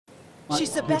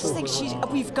She's the best thing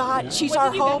we've got. She's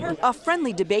our hope. A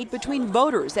friendly debate between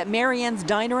voters at Marianne's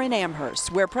Diner in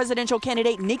Amherst, where presidential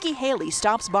candidate Nikki Haley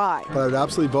stops by. But I would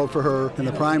absolutely vote for her in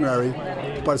the primary,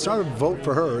 but it's not a vote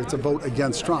for her, it's a vote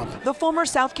against Trump. The former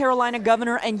South Carolina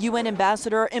governor and UN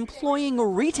ambassador employing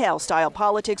retail-style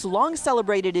politics long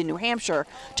celebrated in New Hampshire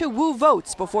to woo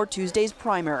votes before Tuesday's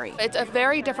primary. It's a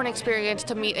very different experience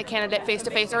to meet a candidate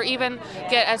face-to-face or even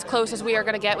get as close as we are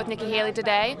going to get with Nikki Haley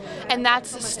today, and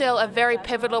that's still a very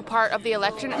pivotal part of the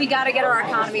election. We got to get our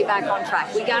economy back on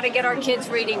track. We got to get our kids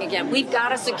reading again. We've got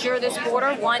to secure this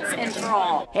border once and for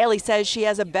all. Haley says she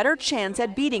has a better chance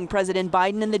at beating President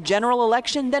Biden in the general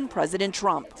election than President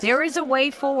Trump. There is a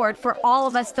way forward for all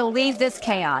of us to leave this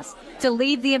chaos, to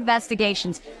leave the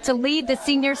investigations, to leave the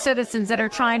senior citizens that are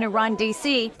trying to run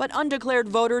D.C. But undeclared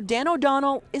voter Dan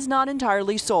O'Donnell is not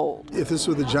entirely sold. If this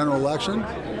was the general election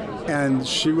and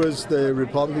she was the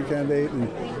Republican candidate, and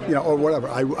or whatever,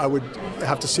 I would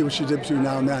have to see what she did between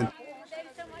now and then.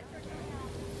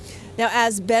 Now,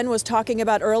 as Ben was talking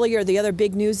about earlier, the other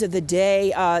big news of the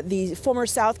day, the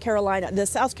South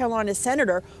Carolina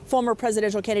senator, former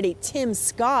presidential candidate Tim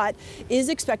Scott, is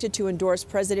expected to endorse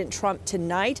President Trump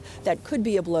tonight. That could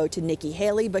be a blow to Nikki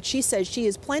Haley, but she says she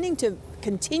is planning to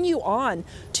continue on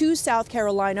to South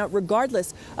Carolina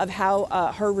regardless of how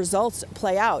her results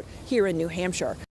play out here in New Hampshire.